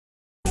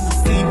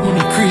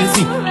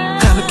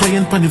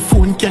Lion on the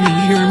phone, can you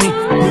hear me?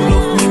 Me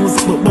love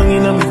music, but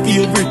banging on my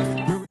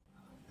favorite.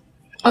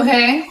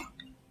 Okay.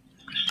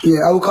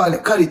 Yeah, I will call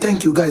it. Call it.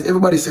 Thank you, guys.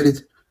 Everybody said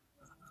it.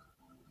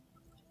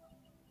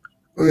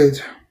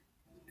 Wait.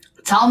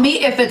 Tell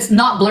me if it's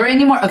not blurry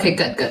anymore. Okay,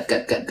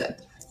 good.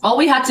 All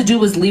we had to do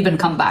was leave and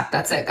come back.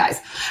 That's it, guys.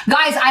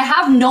 Guys, I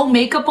have no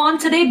makeup on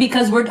today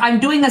because I'm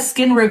doing a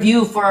skin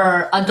review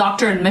for a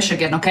doctor in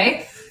Michigan,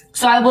 okay?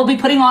 So I will be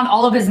putting on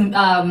all of his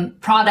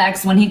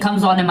products when he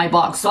comes on in my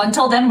box. So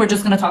until then, we're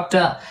just going to talk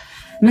to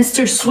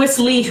Mr. Swiss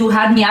Lee, who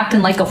had me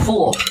acting like a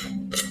fool.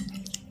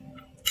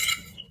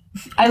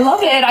 I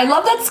love it. I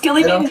love that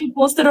Skillibeng he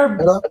posted our...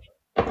 Hello?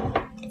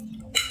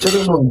 Check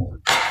it out.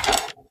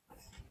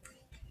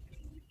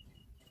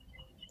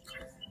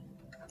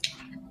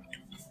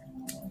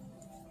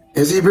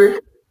 You see, bro?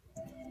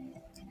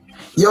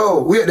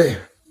 Yo, wait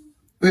there.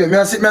 Wait, may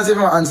I see my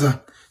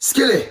answer.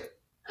 Skilly.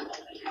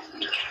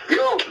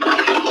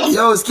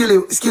 Yo,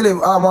 Skilly,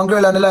 one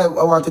girl on the live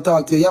I want to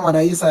talk to you. Yeah, man,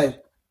 on Eside.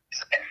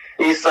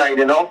 Eside,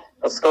 you know?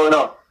 What's going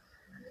on?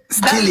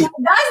 Skilly.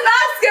 That's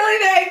not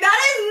Skillibeng. That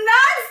is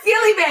not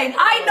Skillibeng.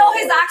 I know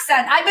his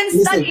accent. I've been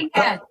studying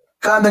him.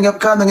 Calm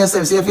down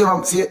yourself. See if you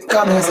want,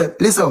 calm down yourself.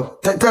 Listen,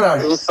 tell her.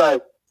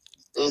 Eside.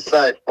 He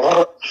said,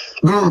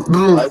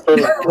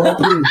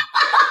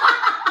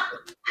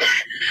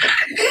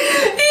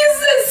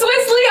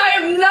 Swizzly, I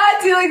am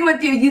not dealing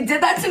with you. You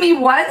did that to me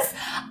once.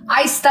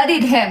 I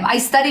studied him.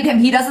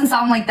 He doesn't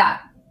sound like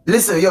that.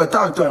 Listen, yo,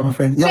 talk to her, my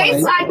friend. Yo,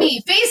 FaceTime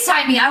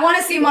me. I want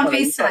to see him on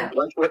FaceTime.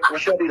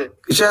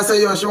 She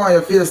say, yo, she want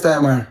your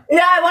FaceTime, man.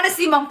 Yeah, I want to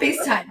see him on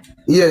FaceTime.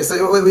 Yeah, so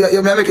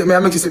may I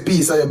make you say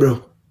peace,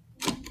 bro.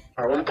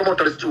 I want to come out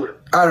to the studio.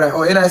 Alright,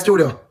 oh, in the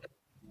studio?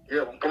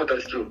 Yeah, I want to come out to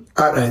the studio.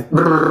 Alright.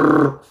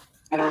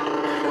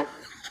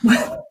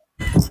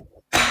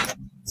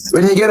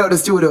 When you get out of the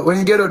studio, oh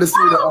my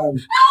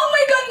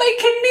God, my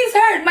kidneys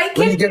hurt.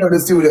 When you get out of the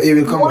studio, it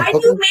will come Why do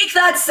you make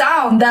that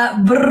sound?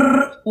 That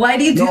brrr? Why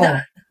do you do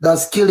that?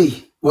 That's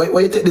Skilly. Why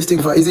you take this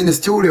thing for? He's in the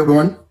studio,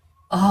 man.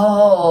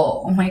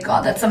 Oh my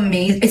God, that's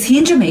amazing. Is he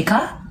in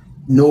Jamaica?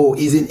 No,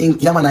 he's in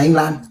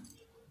England.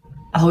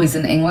 Oh, he's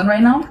in England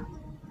right now?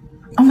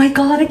 Oh my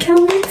God, I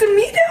can't wait to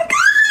meet him,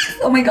 guys.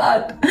 Oh my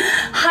God.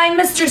 Hi,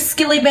 Mr.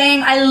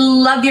 Skillibeng. I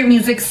love your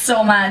music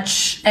so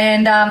much.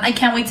 And I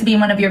can't wait to be in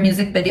one of your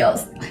music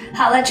videos.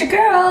 Holla at your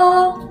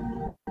girl.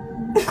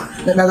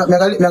 Me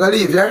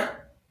leave, yeah?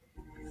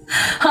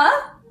 Huh?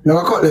 Me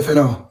cut leave, you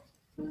know.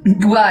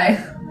 Why?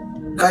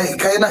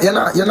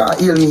 You're not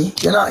hear me.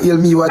 You're not hear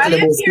me what I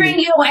am hearing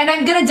you, and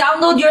I'm gonna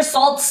download your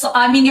song,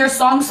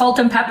 Salt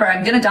and Pepper.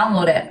 I'm gonna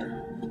download it.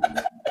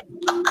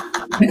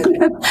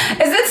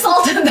 Is it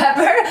Salt and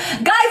Pepper?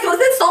 Guys, was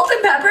it Salt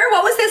and Pepper?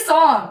 What was his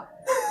song?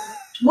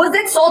 Was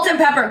it Salt and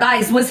Pepper?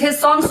 Guys, was his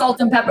song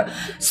Salt and Pepper?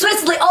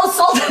 Switzerland, oh,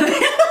 Salt and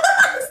Pepper.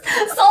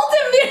 Salt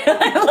and Pepper.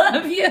 I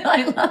love you.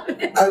 I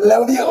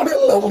love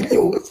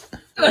you.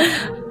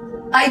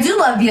 I do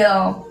love you.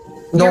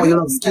 No, you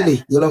love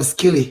Skilly. You love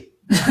Skilly.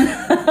 I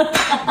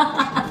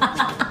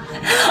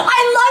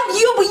love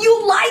you, but you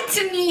lied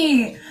to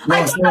me. No, I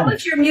thought that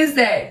was your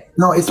music.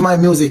 No, it's my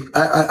music.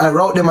 I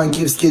wrote them and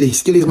give Skilly.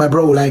 Skilly is my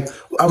bro. Like,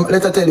 let me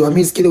tell you, I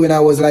met Skilly when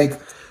I was like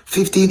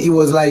 15. He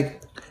was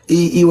like,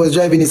 he was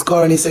driving his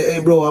car and he said,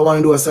 "Hey, bro, I want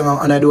to do a song,"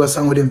 and I do a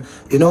song with him.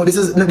 You know, this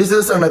is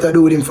a song that I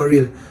do with him for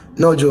real.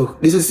 No joke.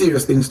 This is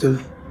serious thing still.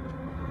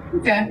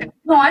 Okay.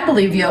 No, I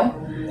believe you.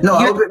 No.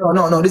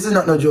 This is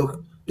not no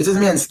joke. This is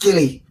me and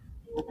Skilly.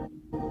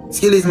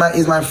 Skilly is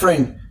my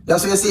friend.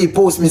 That's why you see he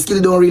post me.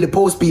 Skilly don't really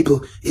post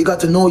people. He got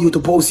to know you to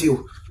post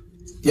you.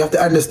 You have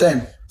to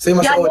understand. So you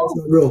must say,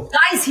 oh, bro.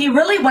 Guys, he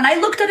really, when I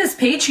looked at his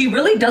page, he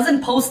really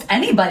doesn't post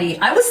anybody.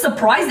 I was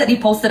surprised that he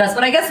posted us,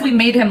 but I guess we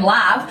made him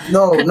laugh.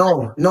 No.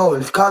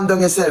 Calm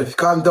down yourself.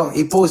 Calm down.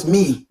 He posts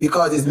me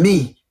because it's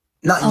me,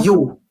 not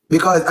you.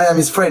 Because I am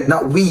his friend,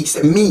 not we.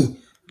 Say me.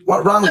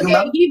 What wrong with you,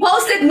 man? He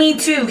posted me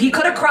too. He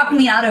could have cropped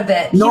me out of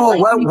it. No,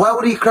 why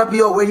would he crop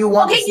you out when you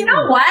want Okay, you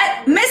know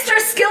what? Mr.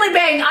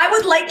 Skillibeng, I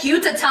would like you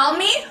to tell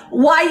me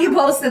why you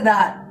posted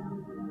that.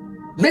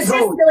 Mr.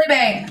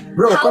 Skillibeng,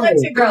 bro, how let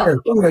your girl?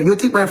 Come here. You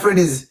think my friend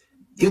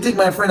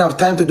have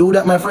time to do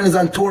that? My friend is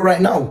on tour right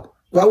now.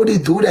 Why would he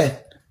do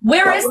that?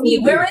 Where is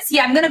he?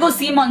 I'm gonna go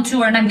see him on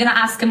tour and I'm gonna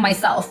ask him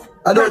myself.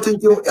 I don't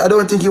think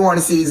you want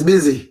to see. He's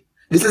busy.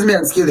 This is me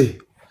and Skilly.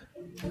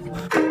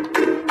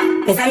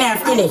 It's me and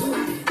Skilly.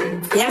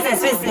 I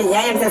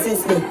am the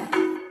Swiss Lee.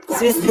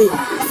 Swiss Lee.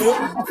 See?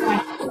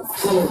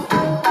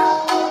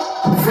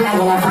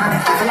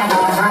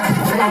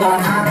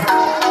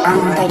 I'm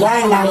the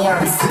gang of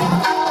yours.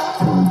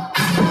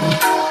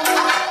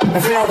 The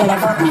flag of the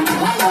book. The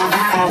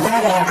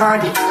flag of the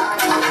code.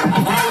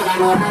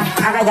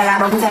 I got the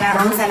bones and the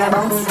bones and the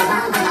bones.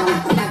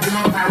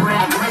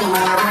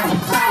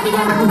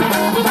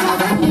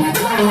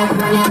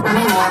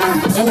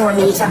 You know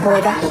me,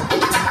 Chapoda.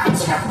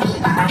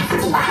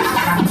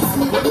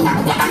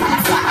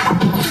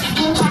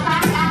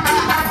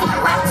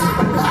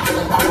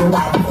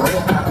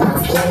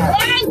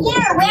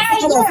 Where are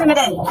you?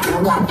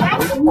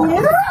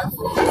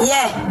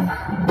 Yeah.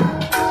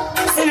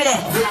 See me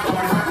there.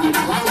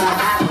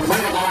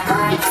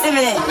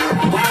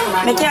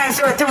 minute. Me can't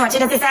show too much. You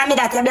just say me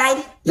that you're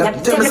blind. Yeah,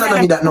 tell me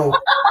something that now.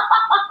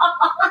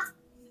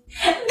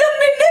 The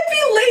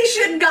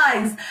manipulation,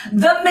 guys.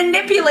 The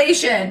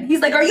manipulation.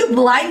 He's like, are you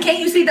blind? Can't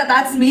you see that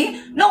that's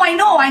me? No, I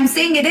know. I'm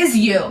saying it is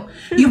you.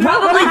 You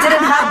probably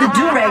didn't have the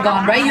do-rag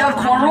on, right? You have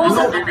cornrows?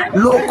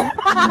 Look.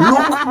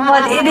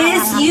 But it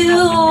is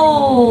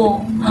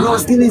you. Bro,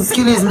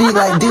 Skill is me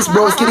like this,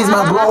 bro. Skill is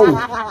my bro.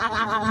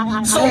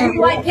 So who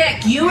do I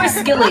pick? You or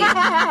Skilly?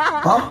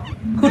 Huh?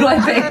 Who do I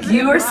pick?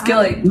 You or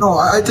Skilly? No,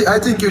 I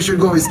think you should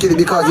go with Skilly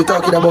because you're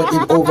talking about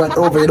him over and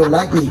over. You don't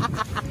like me.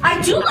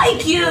 I do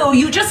like you.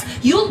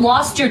 You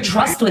lost your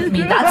trust with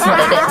me. That's what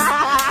it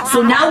is.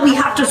 So now we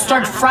have to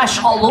start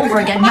fresh all over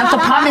again. You have to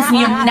promise me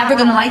you're never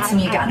gonna lie to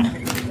me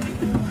again.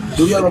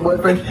 Do you have a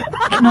boyfriend?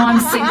 No, I'm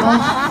single.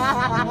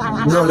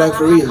 No, like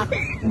for real.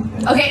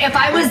 Okay, if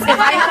I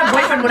had a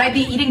boyfriend, would I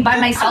be eating by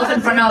myself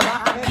in front of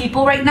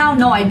people right now?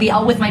 No, I'd be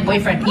out with my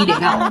boyfriend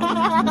eating out.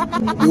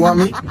 You want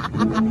me?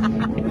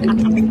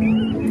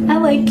 I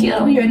like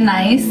you. You're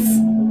nice.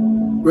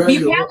 Where are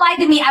You can't lie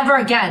to me ever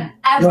again.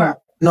 Ever.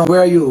 No,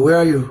 where are you? Where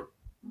are you?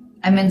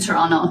 I'm in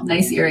Toronto.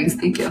 Nice earrings.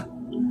 Thank you.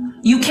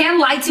 You can't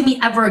lie to me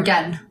ever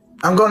again.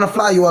 I'm gonna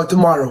fly you out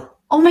tomorrow.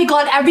 Oh my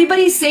God,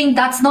 everybody's saying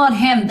that's not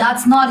him.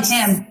 That's not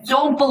him.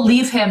 Don't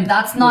believe him.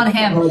 That's not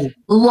him.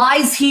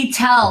 Lies he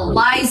tell.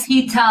 Lies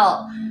he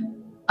tell.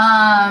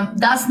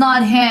 That's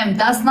not him.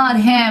 That's not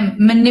him.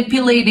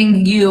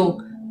 Manipulating you.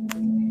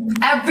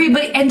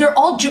 Everybody, and they're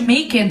all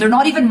Jamaican. They're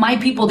not even my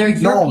people. They're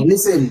your No, people.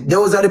 listen.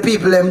 Those are the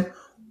people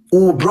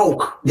who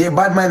broke. They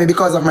bad mind me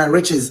because of my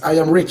riches. I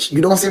am rich.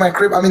 You don't see my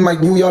crib. I'm in my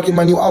New York in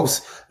my new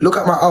house. Look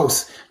at my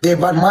house. They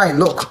bad mind.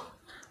 Look.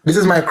 This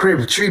is my crib.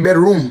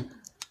 3-bedroom.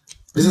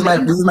 This is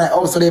my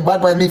house, so they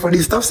bad by me for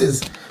these stuffs.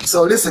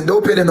 So listen,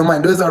 don't pay them no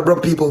mind. Those are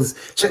broke peoples.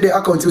 Check their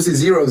account, you see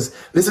zeros.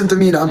 Listen to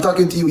me now, I'm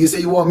talking to you. You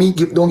say you want me,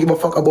 don't give a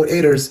fuck about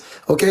haters.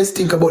 Okay,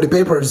 think about the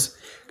papers.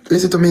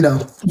 Listen to me now.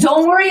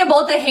 Don't worry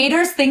about the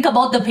haters, think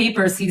about the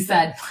papers, he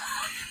said.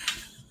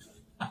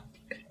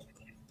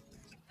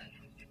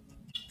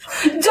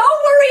 Don't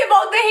worry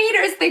about the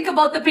haters, think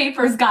about the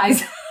papers,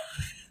 guys.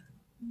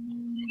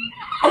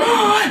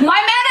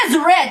 My man is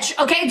rich,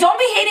 okay? Don't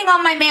be hating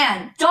on my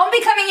man. Don't be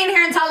coming in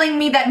here and telling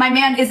me that my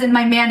man isn't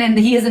my man and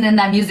he isn't in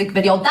that music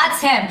video.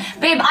 That's him.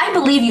 Babe, I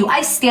believe you.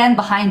 I stand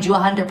behind you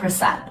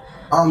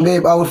 100%.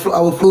 Babe, I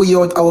will flew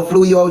you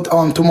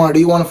out tomorrow. Do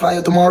you want to fly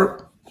out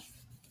tomorrow?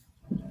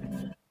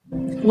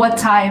 What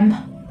time?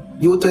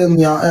 You tell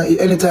me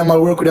anytime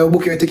I'll work with you, I'll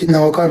book your ticket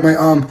now. I'll call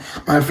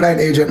my flight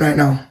agent right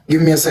now.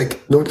 Give me a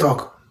sec. Don't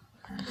talk.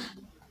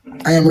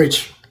 I am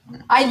rich.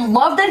 I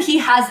love that he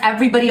has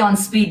everybody on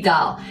speed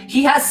dial.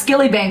 He has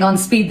Skillibeng on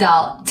speed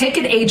dial,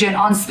 ticket agent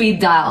on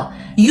speed dial.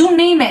 You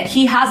name it,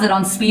 he has it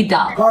on speed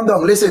dial. Calm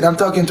down. Listen, I'm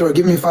talking to her.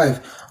 Give me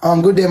 5.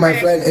 Good day, my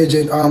flight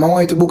agent. I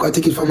want you to book a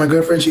ticket for my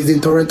girlfriend. She's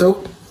in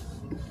Toronto.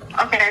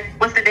 Okay.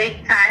 What's the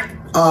date, time?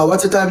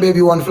 What's the time, baby,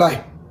 you want to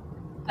fly?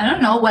 I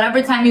don't know,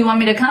 whatever time you want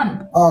me to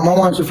come. I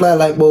want you to fly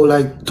like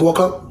 2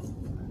 o'clock.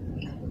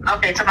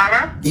 Okay,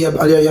 tomorrow? Yeah,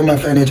 my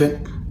flight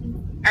agent.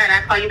 Alright,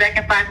 I'll call you back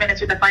in 5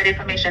 minutes with the flight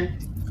information.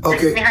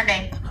 Okay. Give me her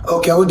name.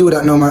 Okay, I will do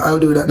that now, man. I will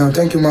do that now.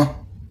 Thank you, ma.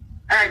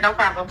 Alright, no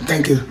problem.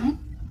 Thank you.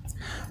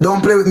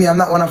 Don't play with me. I'm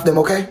not one of them,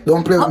 okay?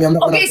 Don't play with me. I'm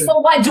not one of them. Okay, so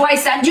what? Do I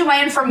send you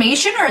my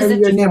information or is Send it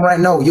me your name right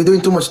now. You're doing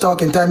too much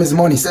talking. Time is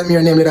money. Send me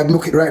your name. Let me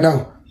book it right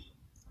now.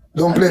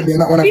 Don't play with me. I'm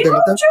not one of them. field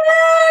Okay?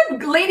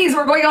 trip? Ladies,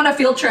 we're going on a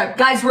field trip.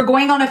 Guys, we're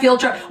going on a field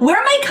trip. Where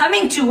am I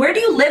coming to? Where do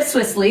you live,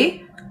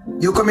 Swissley?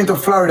 You coming to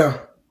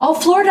Florida. Oh,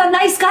 Florida.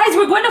 Nice. Guys,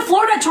 we're going to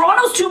Florida.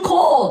 Toronto's too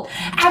cold.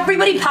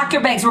 Everybody pack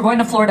your bags. We're going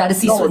to Florida to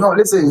see Swissley. No,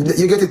 listen.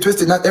 You get it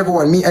twisted. Not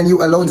everyone. Me and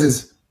you alone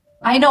is.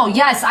 I know.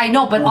 Yes, I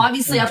know. But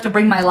obviously I have to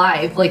bring my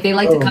live. Like, they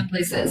like to come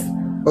places.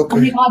 Okay. Oh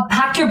my God,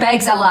 pack your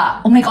bags,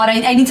 Ella. Oh my God,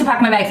 I need to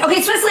pack my bags.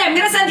 Okay, Swissley, I'm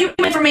going to send you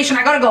information.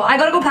 I got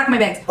to go pack my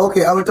bags.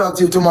 Okay, I will talk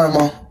to you tomorrow,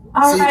 ma.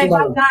 All See you right, bye,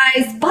 tomorrow.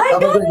 guys. Bye,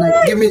 Have a good night.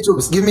 guys. Give me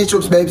troops. Give me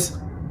troops, babes.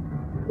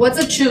 What's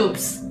a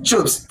choops?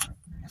 Troops.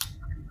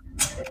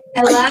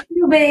 I love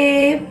you,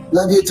 babe.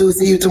 Love you too.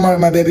 See you tomorrow,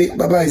 my baby.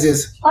 Bye-bye,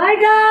 sis. Bye,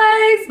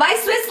 guys. Bye,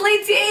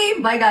 Swissley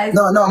team. Bye, guys.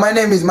 No, my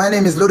name is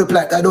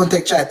Ludaplat. I don't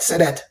take chat. Say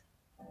that.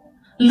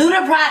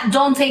 Luda Pratt,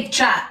 don't take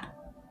chat.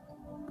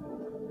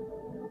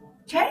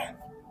 Okay?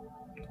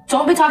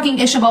 Don't be talking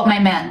ish about my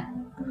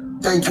man.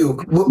 Thank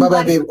you.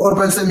 Bye-bye, babe.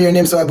 Open send me your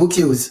name so I book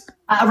you.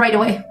 Right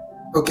away.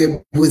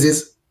 Okay, who's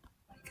this?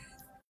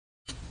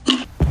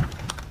 Sleep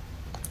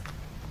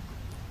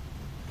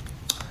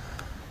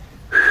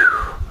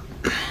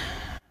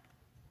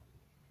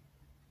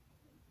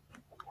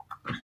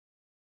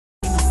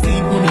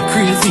when me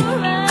crazy.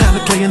 Call a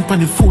client on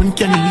the phone,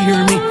 can you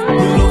hear me?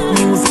 Me love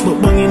music,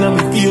 but banging on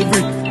my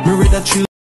favorite. Me read that you.